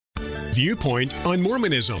Viewpoint on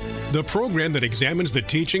Mormonism, the program that examines the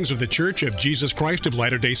teachings of the Church of Jesus Christ of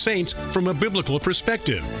Latter-day Saints from a biblical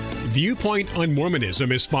perspective. Viewpoint on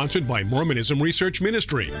Mormonism is sponsored by Mormonism Research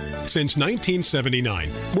Ministry. Since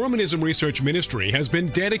 1979, Mormonism Research Ministry has been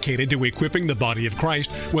dedicated to equipping the body of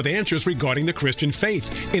Christ with answers regarding the Christian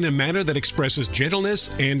faith in a manner that expresses gentleness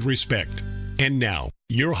and respect. And now,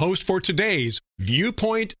 your host for today's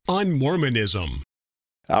Viewpoint on Mormonism.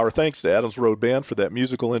 Our thanks to Adams Road Band for that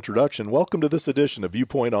musical introduction. Welcome to this edition of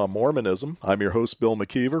Viewpoint on Mormonism. I'm your host, Bill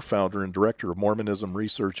McKeever, founder and director of Mormonism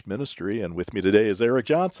Research Ministry, and with me today is Eric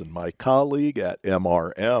Johnson, my colleague at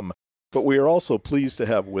MRM. But we are also pleased to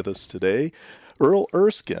have with us today Earl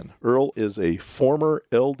Erskine. Earl is a former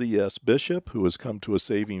LDS bishop who has come to a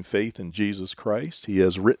saving faith in Jesus Christ. He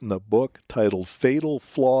has written a book titled Fatal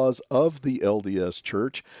Flaws of the LDS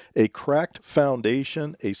Church, A Cracked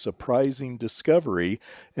Foundation, A Surprising Discovery,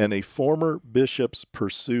 and a Former Bishop's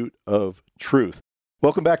Pursuit of Truth.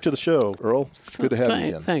 Welcome back to the show, Earl. Good to have you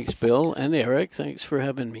again. Thanks, Bill, and Eric. Thanks for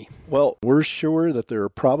having me. Well, we're sure that there are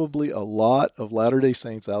probably a lot of Latter-day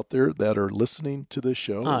Saints out there that are listening to this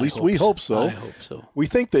show. At least we hope so. I hope so. We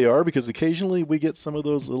think they are because occasionally we get some of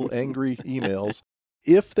those little angry emails.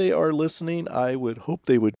 If they are listening, I would hope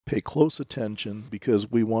they would pay close attention because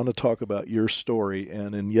we want to talk about your story.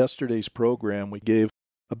 And in yesterday's program, we gave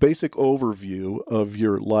a basic overview of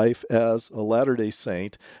your life as a Latter-day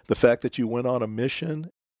Saint, the fact that you went on a mission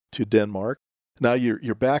to Denmark. Now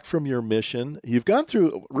you're back from your mission. You've gone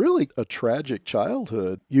through really a tragic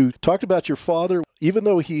childhood. You talked about your father. Even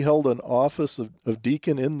though he held an office of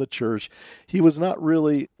deacon in the church, he was not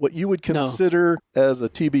really what you would consider as a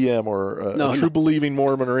TBM or a true believing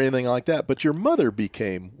Mormon or anything like that. But your mother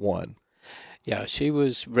became one. Yeah, she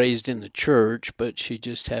was raised in the church, but she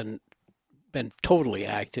just hadn't been totally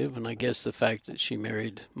active, and I guess the fact that she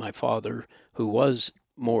married my father, who was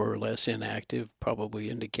more or less inactive, probably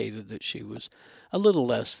indicated that she was a little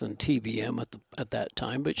less than TBM at that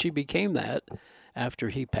time, but she became that after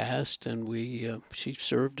he passed, and she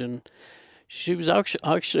served, and she was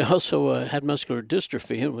actually also had muscular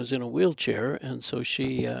dystrophy and was in a wheelchair, and so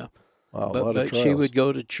she but she would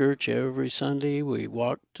go to church every Sunday. We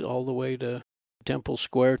walked all the way to Temple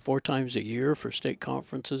Square 4 times a year for state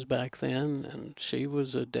conferences back then, and she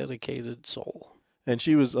was a dedicated soul. And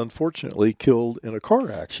she was unfortunately killed in a car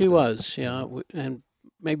accident. She was, yeah, and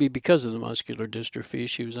maybe because of the muscular dystrophy,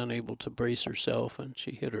 she was unable to brace herself, and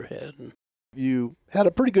she hit her head. And you had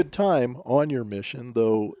a pretty good time on your mission,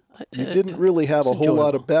 though you didn't really have a whole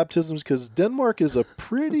lot of baptisms because Denmark is a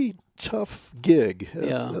pretty tough gig.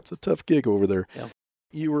 That's a tough gig over there. Yeah.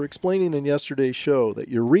 You were explaining in yesterday's show that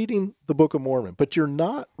you're reading the Book of Mormon, but you're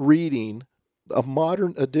not reading a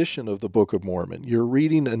modern edition of the Book of Mormon. You're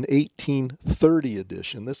reading an 1830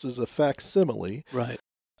 edition. This is a facsimile. Right.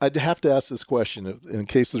 I'd have to ask this question in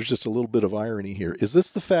case there's just a little bit of irony here. Is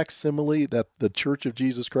this the facsimile that the Church of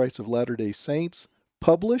Jesus Christ of Latter-day Saints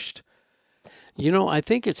published? You know, I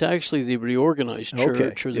think it's actually the Reorganized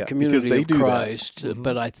Church or the Community of Christ,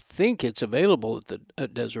 but I think it's available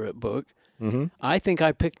at Deseret Book. Mm-hmm. I think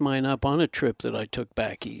I picked mine up on a trip that I took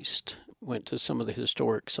back east. Went to some of the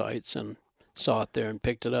historic sites and saw it there and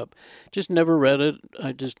picked it up. Just never read it.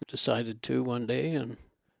 I just decided to one day. And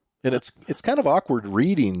it's kind of awkward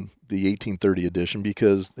reading the 1830 edition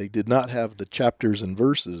because they did not have the chapters and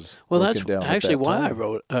verses. Well, that's actually why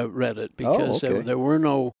I read it, because there were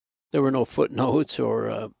no footnotes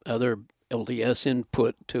or other LDS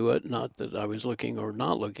input to it. Not that I was looking or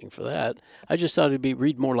not looking for that. I just thought it'd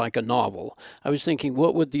read more like a novel. I was thinking,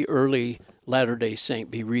 what would the early Latter-day Saint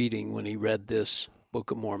be reading when he read this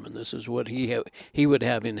Book of Mormon? This is what he would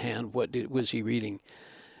have in hand. What was he reading?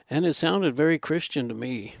 And it sounded very Christian to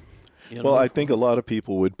me. Well, I think a lot of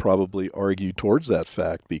people would probably argue towards that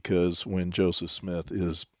fact because when Joseph Smith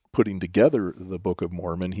is putting together the Book of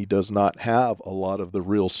Mormon, he does not have a lot of the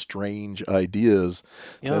real strange ideas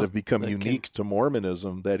that have become unique to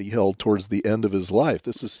Mormonism that he held towards the end of his life.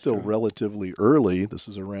 This is still relatively early. This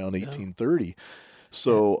is around 1830.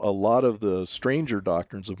 So a lot of the stranger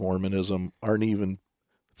doctrines of Mormonism aren't even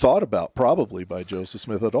thought about probably by Joseph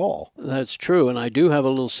Smith at all. That's true, and I do have a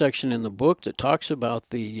little section in the book that talks about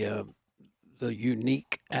the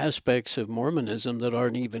unique aspects of Mormonism that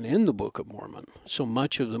aren't even in the Book of Mormon. So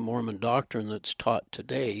much of the Mormon doctrine that's taught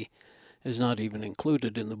today is not even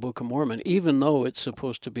included in the Book of Mormon, even though it's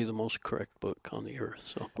supposed to be the most correct book on the earth.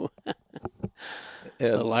 So a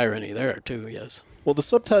little irony there, too, yes. Well, the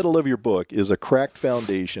subtitle of your book is A Cracked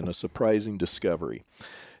Foundation, A Surprising Discovery,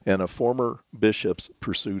 and a former bishop's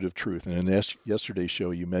pursuit of truth. And in yesterday's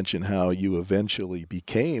show, you mentioned how you eventually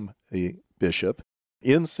became a bishop.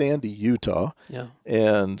 in Sandy, Utah. Yeah.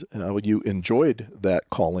 And you enjoyed that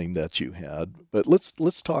calling that you had. But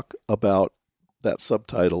let's talk about that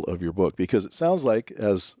subtitle of your book, because it sounds like,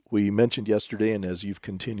 as we mentioned yesterday and as you've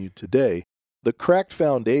continued today, the cracked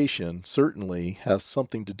foundation certainly has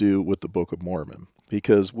something to do with the Book of Mormon,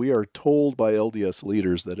 because we are told by LDS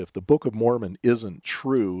leaders that if the Book of Mormon isn't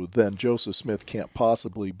true, then Joseph Smith can't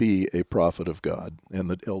possibly be a prophet of God, and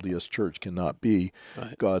the LDS Church cannot be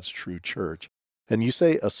God's true church. And you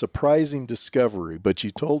say a surprising discovery, but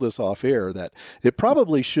you told us off air that it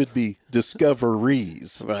probably should be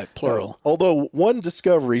discoveries. Right, plural. Although one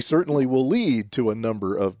discovery certainly will lead to a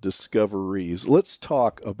number of discoveries. Let's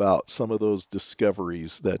talk about some of those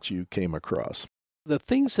discoveries that you came across. The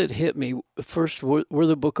things that hit me first were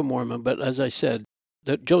the Book of Mormon, but as I said,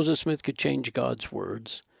 that Joseph Smith could change God's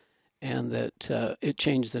words, and that it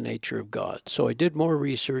changed the nature of God. So I did more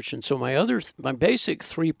research, and so my basic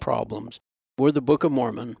three problems were the Book of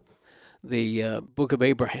Mormon, the Book of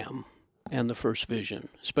Abraham, and the first vision,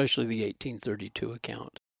 especially the 1832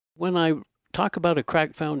 account. When I talk about a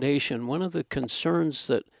cracked foundation, one of the concerns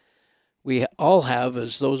that we all have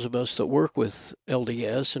as those of us that work with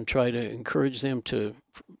LDS and try to encourage them to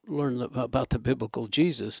learn about the biblical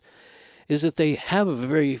Jesus is that they have a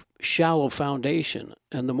very shallow foundation.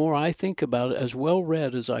 And the more I think about it, as well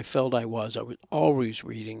read as I felt I was always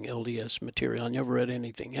reading LDS material. I never read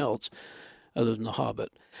anything else other than The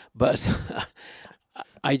Hobbit. But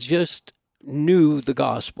I just knew the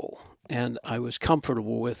gospel, and I was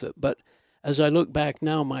comfortable with it. But as I look back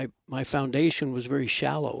now, my foundation was very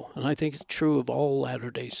shallow, and I think it's true of all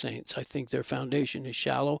Latter-day Saints. I think their foundation is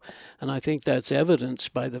shallow, and I think that's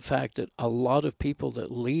evidenced by the fact that a lot of people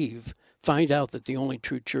that leave find out that the only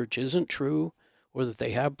true church isn't true, or that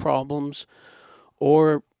they have problems,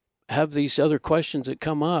 or have these other questions that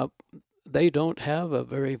come up. They don't have a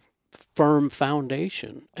very firm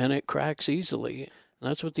foundation, and it cracks easily. And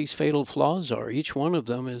that's what these fatal flaws are. Each one of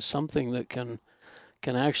them is something that can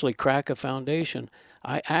actually crack a foundation.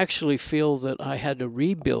 I actually feel that I had to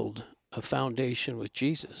rebuild a foundation with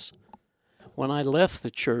Jesus. When I left the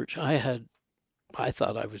church, I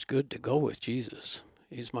thought I was good to go with Jesus.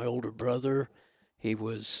 He's my older brother. He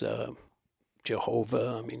was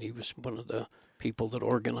Jehovah. I mean, he was one of the people that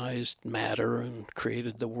organized matter and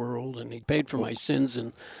created the world, and he paid for my sins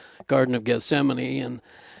in Garden of Gethsemane. And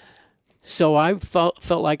so I felt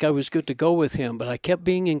like I was good to go with him, but I kept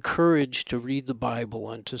being encouraged to read the Bible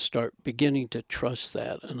and to start beginning to trust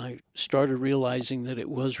that. And I started realizing that it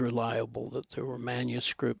was reliable, that there were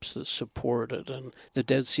manuscripts that supported, and the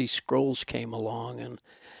Dead Sea Scrolls came along. And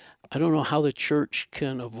I don't know how the church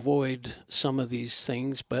can avoid some of these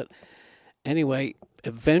things, but anyway,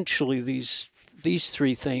 eventually these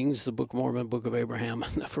three things, the Book of Mormon, Book of Abraham,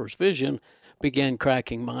 and the first vision, began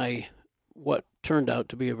cracking what turned out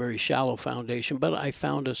to be a very shallow foundation, but I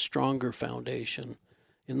found a stronger foundation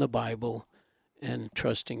in the Bible and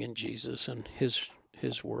trusting in Jesus and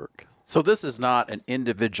his work. So this is not an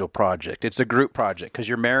individual project. It's a group project because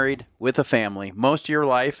you're married with a family. Most of your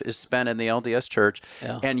life is spent in the LDS Church,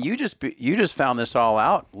 and you just found this all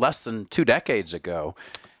out less than 2 decades ago.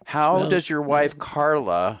 How does your wife,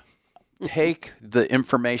 Carla, take the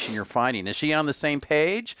information you're finding? Is she on the same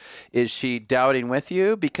page? Is she doubting with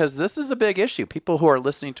you? Because this is a big issue. People who are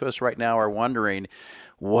listening to us right now are wondering,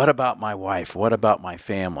 what about my wife? What about my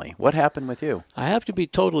family? What happened with you? I have to be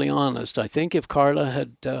totally honest. I think if Carla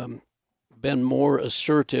had been more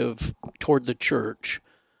assertive toward the church,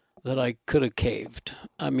 that I could have caved.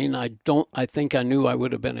 I mean, I think I knew I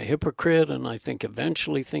would have been a hypocrite, and I think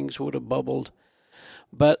eventually things would have bubbled.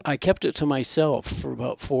 But I kept it to myself for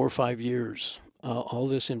about 4 or 5 years. All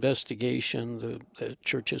this investigation, the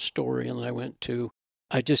church historian that I went to,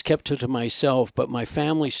 I just kept it to myself. But my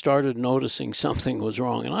family started noticing something was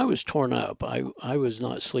wrong, and I was torn up. I was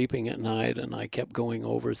not sleeping at night, and I kept going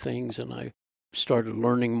over things, and I started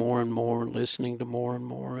learning more and more and listening to more and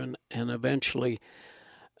more. And eventually,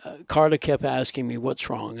 Carla kept asking me, what's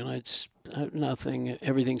wrong? And I'd say, nothing,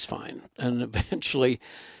 everything's fine. And eventually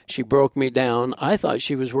she broke me down. I thought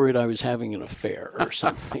she was worried I was having an affair or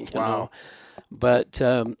something, you know. But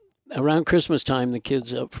around Christmas time, the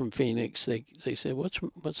kids up from Phoenix, they said,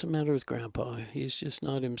 what's the matter with Grandpa? He's just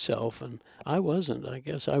not himself. And I wasn't. I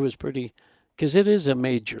guess I was pretty, because it is a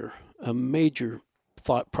major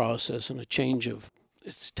thought process and a change of,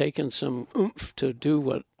 it's taken some oomph to do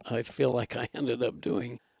what I feel like I ended up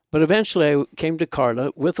doing. But eventually I came to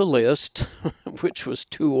Carla with a list, which was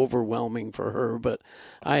too overwhelming for her. But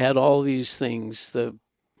I had all these things,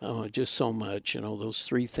 just so much, those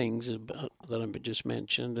 3 things that I just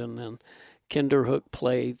mentioned, and then Kinderhook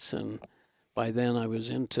plates. And by then I was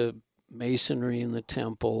into masonry in the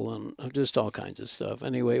temple and just all kinds of stuff.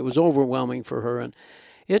 Anyway, it was overwhelming for her, and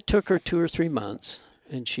it took her 2 or 3 months,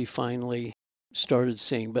 and she finally started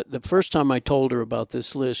seeing. But the first time I told her about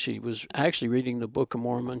this list, she was actually reading the Book of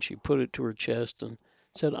Mormon. She put it to her chest and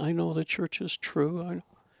said, I know the church is true. I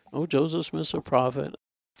know Joseph Smith's a prophet.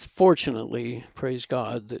 Fortunately, praise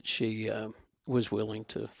God, that she was willing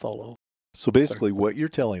to follow. So basically what you're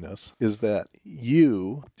telling us is that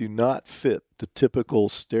you do not fit the typical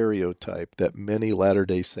stereotype that many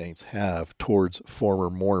Latter-day Saints have towards former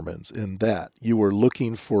Mormons, in that you are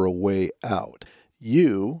looking for a way out.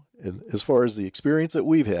 You, as far as the experience that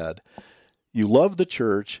we've had, you love the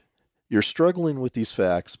church, you're struggling with these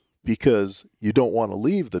facts because you don't want to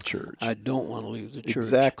leave the church. I don't want to leave the church.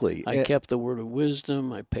 Exactly. I kept the word of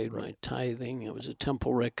wisdom. I paid my tithing. I was a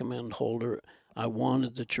temple recommend holder. I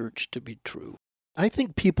wanted the church to be true. I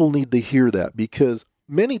think people need to hear that, because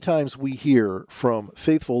many times we hear from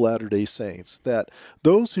faithful Latter-day Saints that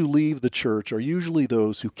those who leave the church are usually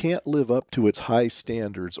those who can't live up to its high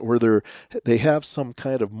standards, or they have some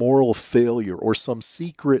kind of moral failure or some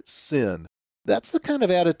secret sin. That's the kind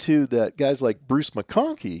of attitude that guys like Bruce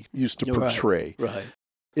McConkie used to portray. Right.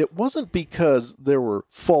 It wasn't because there were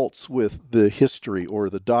faults with the history or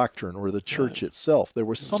the doctrine or the church itself. There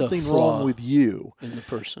was something wrong with you in the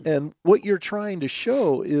person. And what you're trying to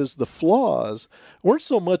show is the flaws weren't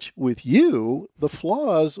so much with you. The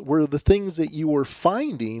flaws were the things that you were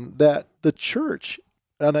finding that the church,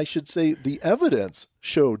 and I should say the evidence,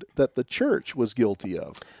 showed that the church was guilty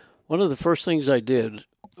of. One of the first things I did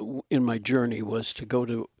in my journey was to go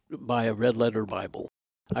to buy a red letter Bible.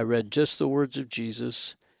 I read just the words of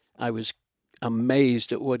Jesus. I was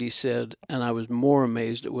amazed at what he said, and I was more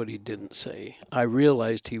amazed at what he didn't say. I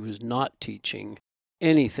realized he was not teaching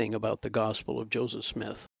anything about the gospel of Joseph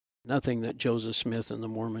Smith, nothing that Joseph Smith and the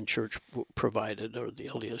Mormon church provided, or the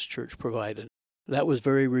LDS church provided. That was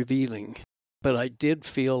very revealing. But I did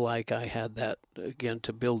feel like I had that, again,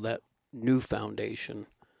 to build that new foundation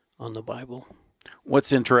on the Bible.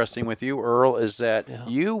 What's interesting with you, Earl, is that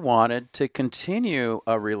you wanted to continue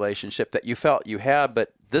a relationship that you felt you had,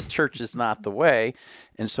 but this church is not the way.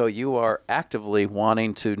 And so you are actively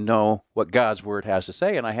wanting to know what God's word has to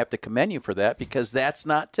say. And I have to commend you for that, because that's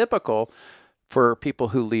not typical for people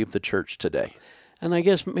who leave the church today. And I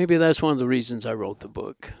guess maybe that's one of the reasons I wrote the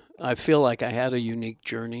book. I feel like I had a unique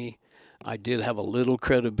journey. I did have a little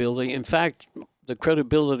credibility. In fact, the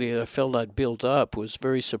credibility I felt I'd built up was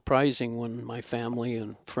very surprising when my family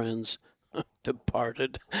and friends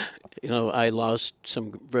departed. I lost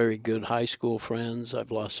some very good high school friends.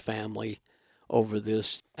 I've lost family over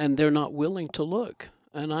this, and they're not willing to look.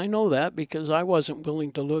 And I know that because I wasn't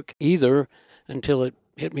willing to look either until it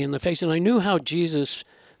hit me in the face. And I knew how Jesus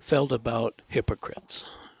felt about hypocrites,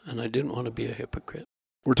 and I didn't want to be a hypocrite.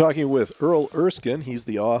 We're talking with Earl Erskine. He's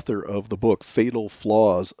the author of the book, Fatal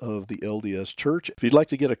Flaws of the LDS Church. If you'd like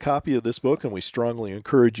to get a copy of this book, and we strongly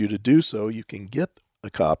encourage you to do so, you can get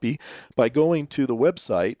a copy by going to the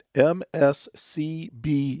website mscbc.org,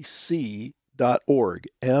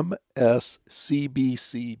 mscbc.org,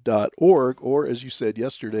 or as you said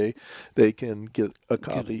yesterday, they can get a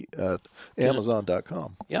copy at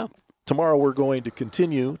amazon.com. Yeah. Tomorrow we're going to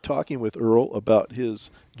continue talking with Earl about his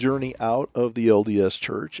journey out of the LDS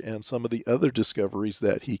Church and some of the other discoveries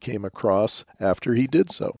that he came across after he did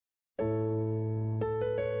so.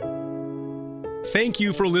 Thank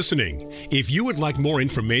you for listening. If you would like more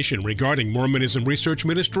information regarding Mormonism Research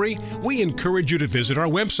Ministry, we encourage you to visit our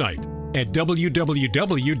website at www.mrm.org,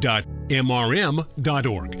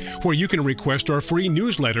 where you can request our free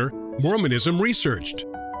newsletter, Mormonism Researched.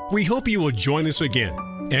 We hope you will join us again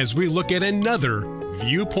as we look at another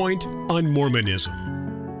viewpoint on Mormonism.